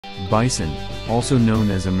Bison, also known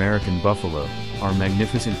as American buffalo, are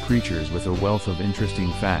magnificent creatures with a wealth of interesting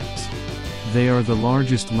facts. They are the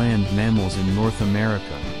largest land mammals in North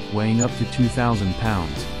America, weighing up to 2,000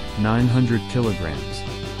 pounds, 900 kilograms.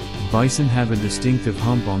 Bison have a distinctive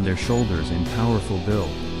hump on their shoulders and powerful bill,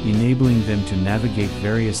 enabling them to navigate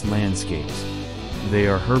various landscapes. They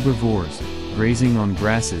are herbivores, grazing on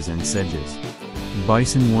grasses and sedges.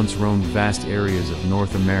 Bison once roamed vast areas of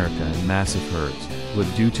North America in massive herds,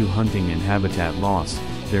 but due to hunting and habitat loss,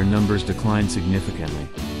 their numbers declined significantly.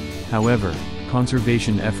 However,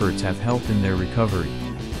 conservation efforts have helped in their recovery.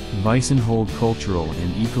 Bison hold cultural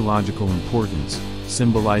and ecological importance,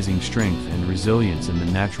 symbolizing strength and resilience in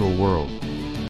the natural world.